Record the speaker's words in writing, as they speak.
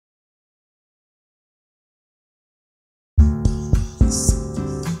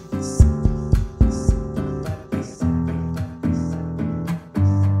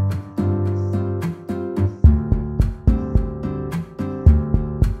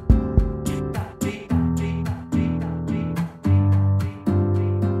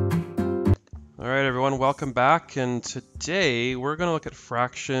everyone, welcome back, and today we're going to look at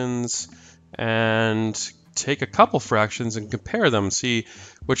fractions and take a couple fractions and compare them, see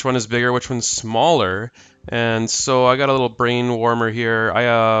which one is bigger, which one's smaller. And so I got a little brain warmer here. I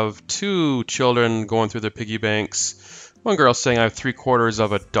have two children going through their piggy banks. One girl's saying I have 3/4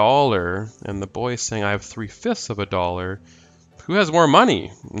 of a dollar, and the boy's saying I have 3/5 of a dollar. Who has more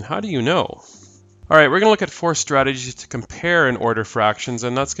money, and how do you know? All right, we're going to look at 4 strategies to compare and order fractions,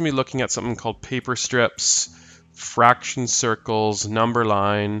 and that's going to be looking at something called paper strips, fraction circles, number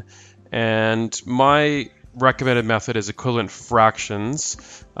line, and my recommended method is equivalent fractions.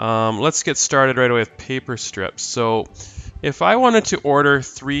 Let's get started right away with paper strips. So if I wanted to order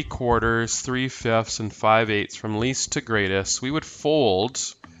 3/4, 3/5, and 5/8 from least to greatest, we would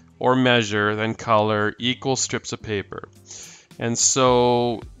fold or measure, then color equal strips of paper. And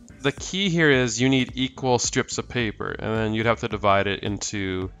so the key here is you need equal strips of paper, and then you'd have to divide it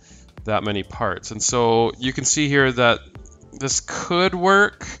into that many parts. And so you can see here that this could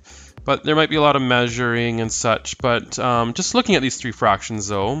work, but there might be a lot of measuring and such. But just looking at these 3 fractions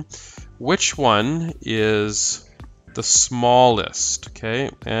though, which one is the smallest?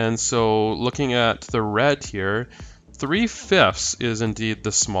 Okay, and so looking at the red here, 3/5 is indeed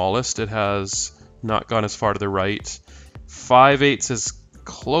the smallest. It has not gone as far to the right. 5/8 is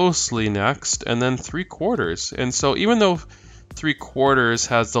closely next, and then 3/4. And so even though 3/4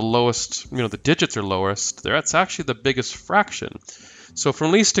 has the lowest, the digits are lowest, that's actually the biggest fraction. So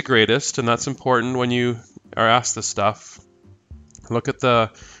from least to greatest, and that's important when you are asked this stuff, look at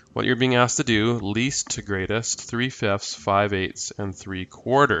what you're being asked to do, least to greatest, 3/5, 5/8, and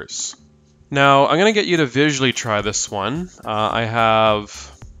 3/4. Now I'm going to get you to visually try this one. I have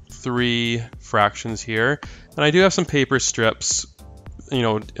 3 fractions here, and I do have some paper strips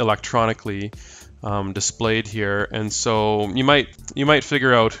electronically displayed here, and so you might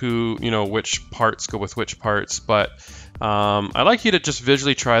figure out which parts go with which parts. But I'd like you to just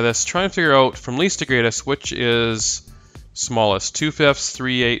visually try this. Try and figure out from least to greatest which is smallest, 2/5,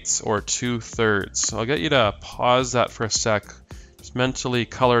 3/8, or 2/3. I'll get you to pause that for a sec, just mentally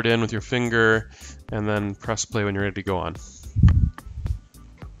color it in with your finger, and then press play when you're ready to go on.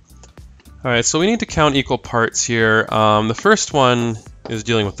 All right, so we need to count equal parts here. The first one is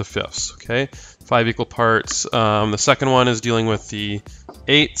dealing with the fifths, okay? 5 equal parts. The second one is dealing with the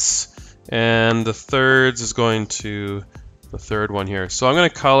eighths, and the thirds is going to the third one here. So I'm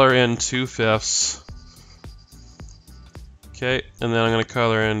going to color in 2/5, okay, and then I'm going to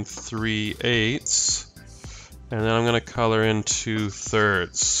color in 3/8, and then I'm going to color in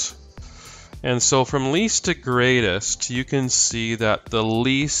 2/3. And so from least to greatest, you can see that the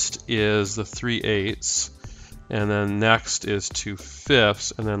least is the 3/8, and then next is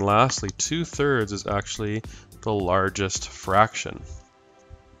 2/5, and then lastly 2/3 is actually the largest fraction.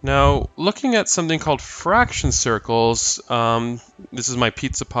 Now looking at something called fraction circles, this is my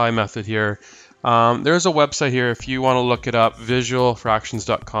pizza pie method here. There's a website here if you want to look it up,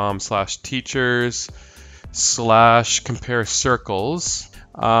 visualfractions.com/teachers/compare circles.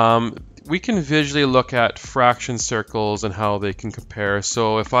 We can visually look at fraction circles and how they can compare.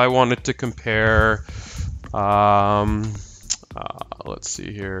 So if I wanted to compare, let's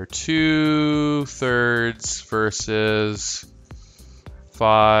see here, 2/3 versus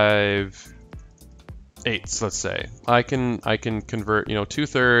 5/8, let's say. I can convert,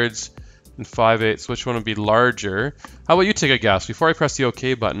 2/3 and 5/8. Which one would be larger? How about you take a guess before I press the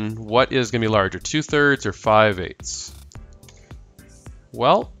OK button? What is going to be larger, 2/3 or 5/8?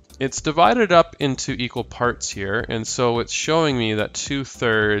 Well, it's divided up into equal parts here, and so it's showing me that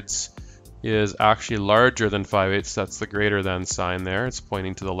 2/3 is actually larger than 5/8. That's the greater than sign there. It's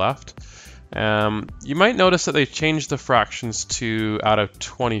pointing to the left. You might notice that they changed the fractions to out of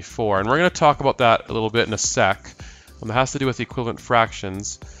 24, and we're going to talk about that a little bit in a sec. It has to do with equivalent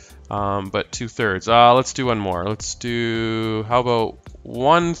fractions, but 2/3. Let's do one more. Let's do, how about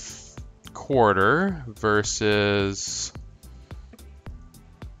 1/4 versus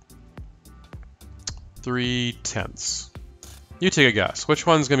 3/10. You take a guess. Which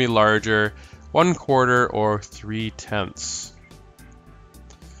one's going to be larger, 1/4 or 3/10?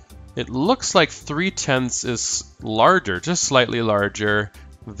 It looks like 3/10 is larger, just slightly larger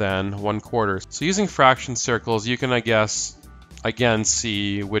than 1/4. So using fraction circles, you can, I guess, again,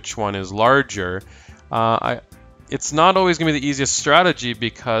 see which one is larger. It's not always going to be the easiest strategy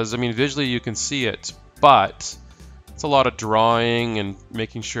because, visually you can see it, but it's a lot of drawing and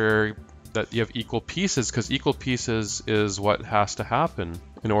making sure that you have equal pieces, because equal pieces is what has to happen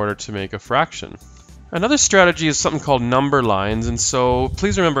in order to make a fraction. Another strategy is something called number lines, and so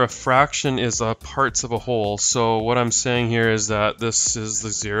please remember a fraction is parts of a whole. So what I'm saying here is that this is the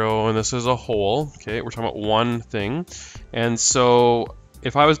 0 and this is a whole. Okay, we're talking about one thing. And so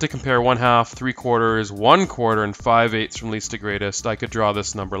if I was to compare 1/2, 3/4, 1/4, and 5/8 from least to greatest, I could draw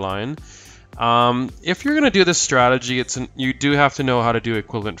this number line. If you're going to do this strategy, you do have to know how to do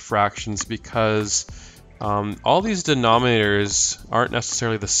equivalent fractions because all these denominators aren't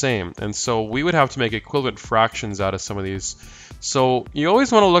necessarily the same, and so we would have to make equivalent fractions out of some of these. So you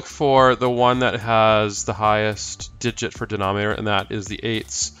always want to look for the one that has the highest digit for denominator, and that is the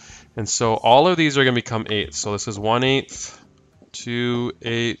 8ths. And so all of these are going to become 8ths. So this is 1/8,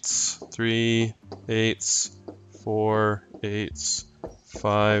 2/8, 3/8, 4/8,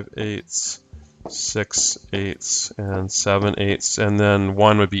 5/8, 6/8, and 7/8, and then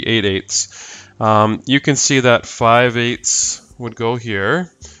 1 would be 8/8. You can see that 5/8 would go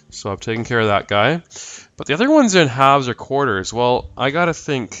here, so I've taken care of that guy. But the other ones in halves or quarters, well, I gotta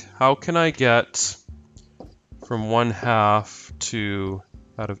think, how can I get from 1/2 to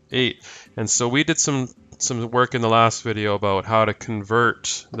out of 8? And so we did some work in the last video about how to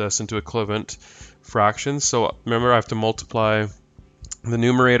convert this into equivalent fractions. So remember, I have to multiply the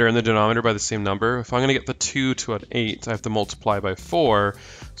numerator and the denominator by the same number. If I'm going to get the 2 to an 8, I have to multiply by 4.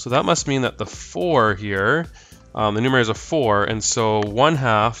 So that must mean that the 4 here, the numerator is a 4, and so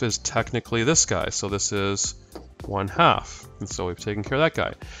 1/2 is technically this guy. So this is 1/2, and so we've taken care of that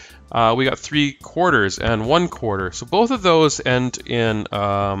guy. We got 3/4 and 1/4. So both of those end in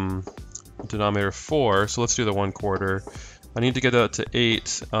denominator 4. So let's do the 1/4. I need to get that to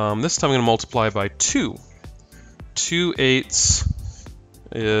 8. This time I'm going to multiply by 2. 2/8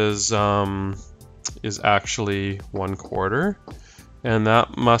 is actually 1/4, and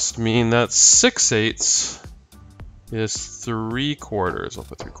that must mean that 6/8 is 3/4. I'll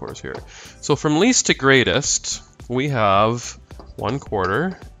put 3/4 here. So from least to greatest, we have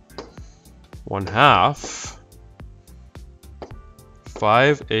 1/4, 1/2,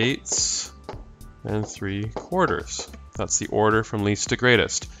 5/8, and 3/4. That's the order from least to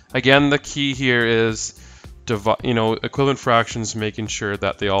greatest. Again, the key here is equivalent fractions, making sure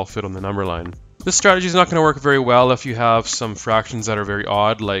that they all fit on the number line. This strategy is not going to work very well if you have some fractions that are very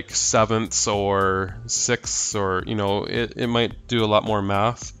odd, like 7ths or 6ths, or it might do a lot more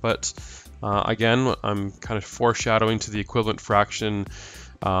math. But again, I'm kind of foreshadowing to the equivalent fraction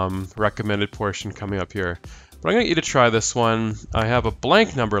recommended portion coming up here. But I'm going to get you to try this one. I have a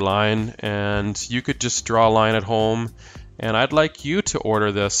blank number line, and you could just draw a line at home. And I'd like you to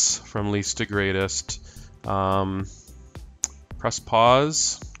order this from least to greatest. Press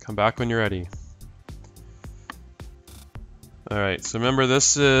pause, come back when you're ready. All right, so remember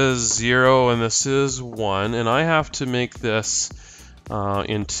this is 0 and this is 1, and I have to make this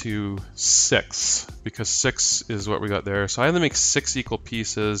into 6 because 6 is what we got there. So I have to make 6 equal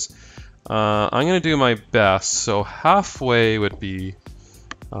pieces. I'm going to do my best. So halfway would be,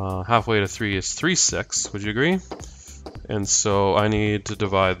 halfway to 3 is 3/6. Would you agree? And so I need to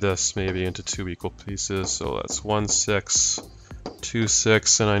divide this maybe into 2 equal pieces. So that's 1/6,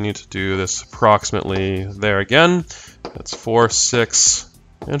 2/6, and I need to do this approximately there again. That's 4/6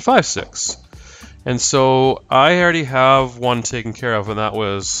 and 5/6. And so I already have one taken care of, and that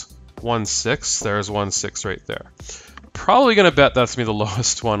was 1/6. There's 1/6 right there. Probably gonna bet that's gonna be the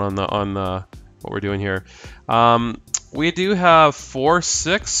lowest one on the what we're doing here. We do have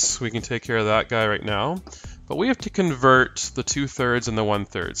 4/6. We can take care of that guy right now. But we have to convert the 2/3 and the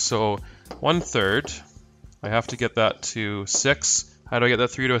 1/3. So 1/3, I have to get that to 6. How do I get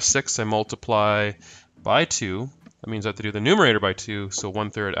that 3 to a 6? I multiply by 2. That means I have to do the numerator by 2. So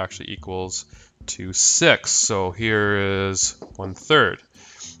 1/3 actually equals to 6. So here is 1/3.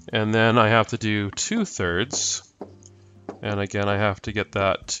 And then I have to do 2/3. And again, I have to get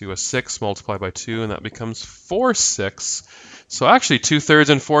that to a 6 multiplied by 2, and that becomes 4/6. So actually 2/3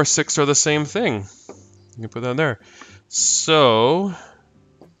 and 4/6 are the same thing. You can put that in there. So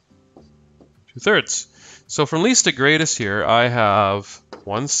 2/3. So from least to greatest here, I have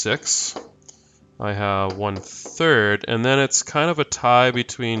 1/6, I have 1/3, and then it's kind of a tie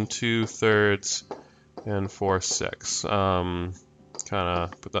between 2/3 and 4/6. Kind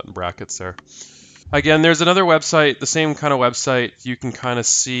of put that in brackets there. Again, there's another website, the same kind of website. You can kind of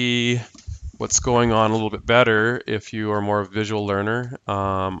see what's going on a little bit better if you are more of a visual learner.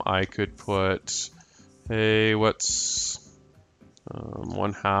 I could put, hey, what's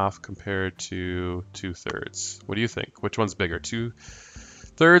 1/2 compared to 2/3? What do you think? Which one's bigger,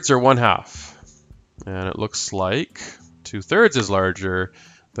 2/3 or 1/2? And it looks like 2/3 is larger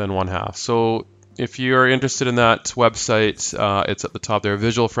than 1/2. So if you're interested in that website, it's at the top there,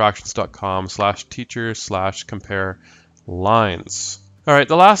 visualfractions.com/teacher/compare lines. All right,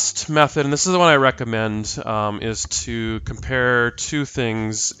 the last method, and this is the one I recommend, is to compare two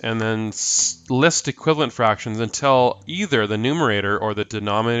things and then list equivalent fractions until either the numerator or the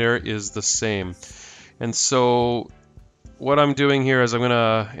denominator is the same. And so what I'm doing here is I'm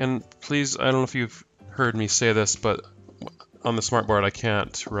gonna, and please, I don't know if you've heard me say this, but on the smartboard I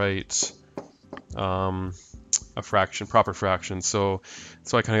can't write a fraction, proper fraction, so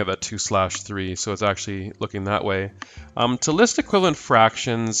I kind of get that 2/3, so it's actually looking that way. To list equivalent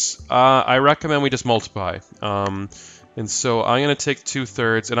fractions, I recommend we just multiply. And so I'm going to take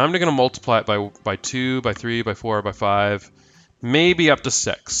 2/3, and I'm going to multiply it by 2, by 3, by 4, by 5, maybe up to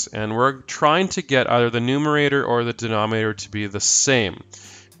 6. And we're trying to get either the numerator or the denominator to be the same.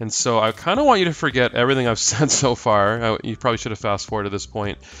 And so I kind of want you to forget everything I've said so far. You probably should have fast forwarded to this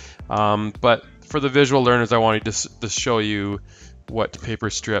point. But for the visual learners, I wanted to show you what paper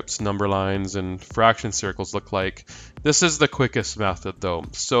strips, number lines, and fraction circles look like. This is the quickest method though.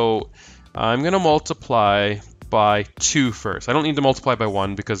 So I'm going to multiply by 2 first. I don't need to multiply by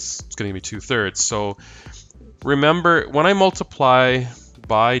 1 because it's going to be 2/3. So remember, when I multiply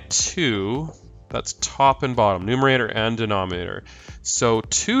by 2, that's top and bottom, numerator and denominator. So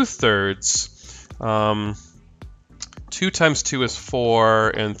 2/3, 2 times 2 is 4,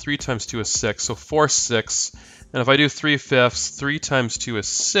 and 3 times 2 is 6, so 4/6. And if I do 3/5, 3 times 2 is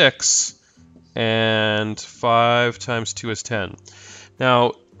 6, and 5 times 2 is 10.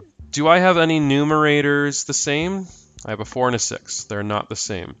 Now, do I have any numerators the same? I have a 4 and a 6. They're not the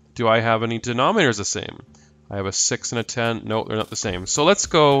same. Do I have any denominators the same? I have a 6 and a 10. No, they're not the same. So let's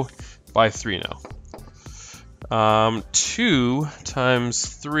go by 3 now. 2 times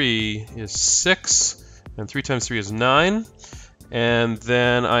 3 is 6, and 3 times 3 is 9. And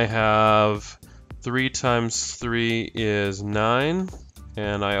then I have 3 times 3 is 9.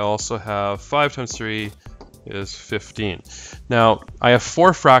 And I also have 5 times 3 is 15. Now, I have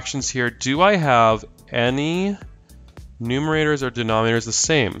 4 fractions here. Do I have any numerators or denominators the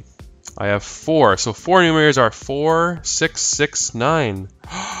same? I have 4. So 4 numerators are 4, 6, 6, 9.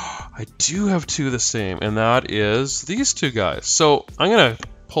 I do have 2 the same, and that is these two guys. So I'm going to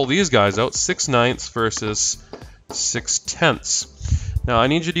pull these guys out, 6/9 versus 6/10. Now I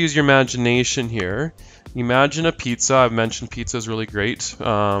need you to use your imagination here. Imagine a pizza. I've mentioned pizza is really great,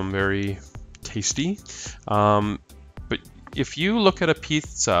 very tasty. But if you look at a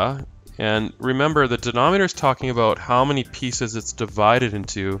pizza, and remember the denominator is talking about how many pieces it's divided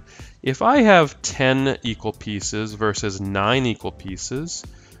into. If I have 10 equal pieces versus 9 equal pieces,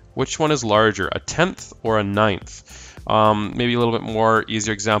 which one is larger, a 10th or a 9th? Maybe a little bit more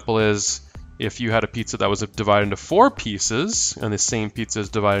easier example is if you had a pizza that was divided into 4 pieces and the same pizza is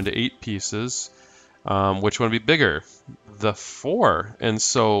divided into 8 pieces, which one would be bigger? The 4. And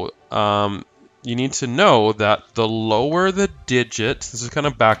so you need to know that the lower the digit, this is kind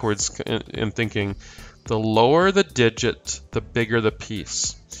of backwards in thinking, the lower the digit, the bigger the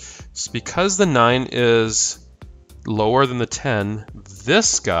piece. So because the 9 is lower than the 10,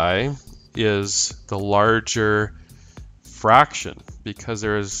 this guy is the larger fraction because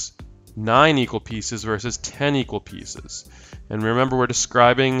there's 9 equal pieces versus 10 equal pieces. And remember, we're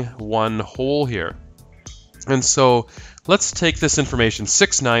describing one whole here. And so let's take this information,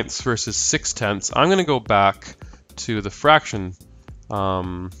 6/9 versus 6/10. I'm going to go back to the fraction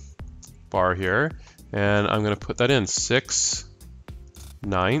bar here, and I'm going to put that in,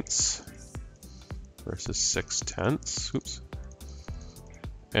 6/9 versus 6/10. Oops.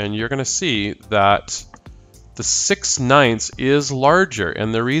 And you're going to see that the 6/9 is larger,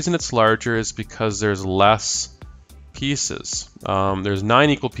 and the reason it's larger is because there's less pieces. There's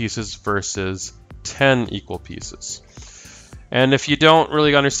 9 equal pieces versus 10 equal pieces. And if you don't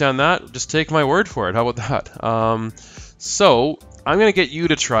really understand that, just take my word for it. How about that? So I'm going to get you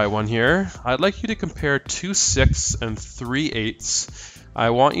to try one here. I'd like you to compare 2/6 and 3/8. I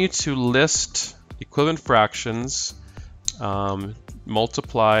want you to list equivalent fractions,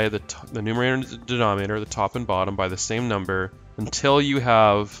 multiply the numerator and the denominator, the top and bottom, by the same number until you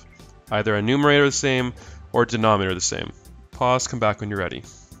have either a numerator the same or denominator the same. Pause, come back when you're ready.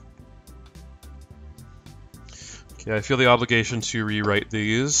 Okay, I feel the obligation to rewrite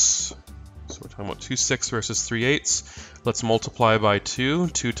these. So we're talking about 2/6 versus 3/8. Let's multiply by 2.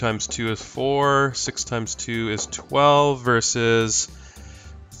 2 times 2 is 4. 6 times 2 is 12 versus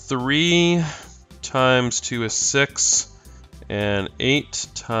 3 times 2 is 6. And 8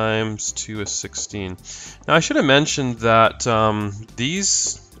 times 2 is 16. Now I should have mentioned that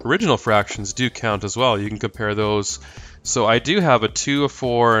these original fractions do count as well. You can compare those. So I do have a 2, a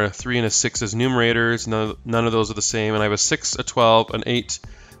 4, a 3, and a 6 as numerators. None of those are the same. And I have a 6, a 12, an 8,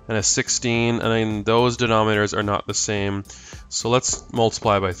 and a 16. And then those denominators are not the same. So let's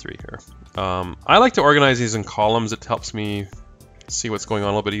multiply by 3 here. I like to organize these in columns. It helps me see what's going on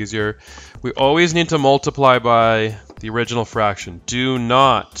a little bit easier. We always need to multiply by the original fraction. Do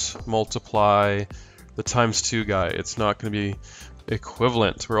not multiply the times 2 guy. It's not going to be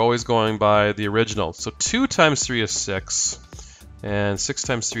equivalent. We're always going by the original. So 2 times 3 is 6, and 6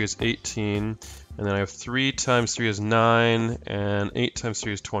 times 3 is 18, and then I have 3 times 3 is 9, and 8 times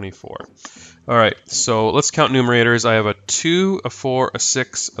 3 is 24. All right, so let's count numerators. I have a 2, a 4, a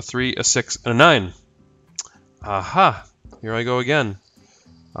 6, a 3, a 6, and a 9. Aha, here I go again.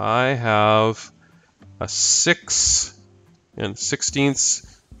 I have a 6 and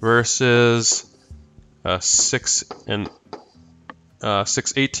 16ths versus a 6 and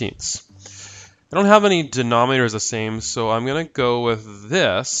 6 18ths. I don't have any denominators the same, so I'm going to go with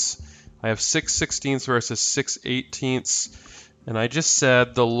this. I have 6 16ths versus 6 18ths, and I just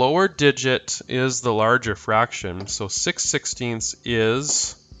said the lower digit is the larger fraction, so 6 16ths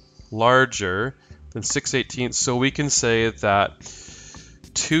is larger than 6 18ths, so we can say that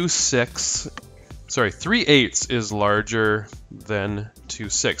 3 eighths is larger than 2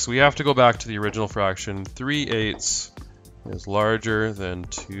 6. We have to go back to the original fraction. 3 eighths is larger than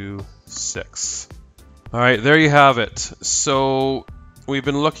 2 6. All right, there you have it. So we've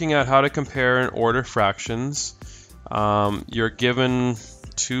been looking at how to compare and order fractions. You're given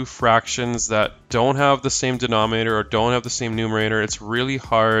two fractions that don't have the same denominator or don't have the same numerator. It's really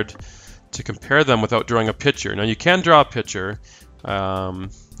hard to compare them without drawing a picture. Now you can draw a picture.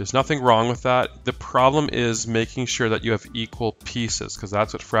 There's nothing wrong with that. The problem is making sure that you have equal pieces, because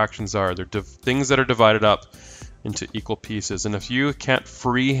that's what fractions are. They're things that are divided up into equal pieces. And if you can't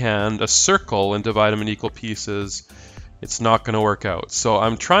freehand a circle and divide them in equal pieces, it's not going to work out. So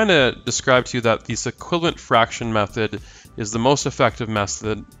I'm trying to describe to you that this equivalent fraction method is the most effective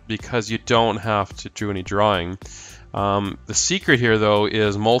method because you don't have to do any drawing. The secret here, though,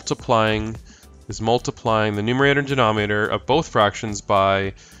 is multiplying the numerator and denominator of both fractions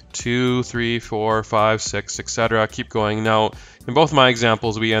by 2, 3, 4, 5, 6, etc. Keep going. Now, in both my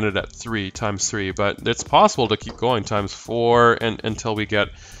examples, we ended at 3 times 3, but it's possible to keep going times 4 until we get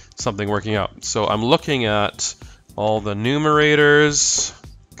something working out. So I'm looking at all the numerators,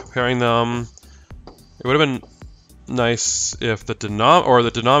 comparing them. It would have been nice if the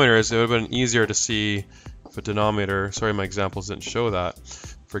denominators, it would have been easier to see if a denominator, sorry, my examples didn't show that.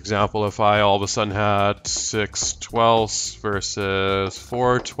 For example, if I all of a sudden had 6 twelfths versus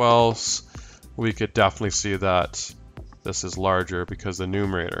 4 twelfths, we could definitely see that this is larger because the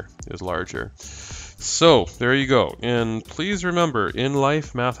numerator is larger. So there you go. And please remember, in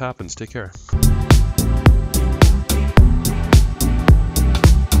life, math happens. Take care.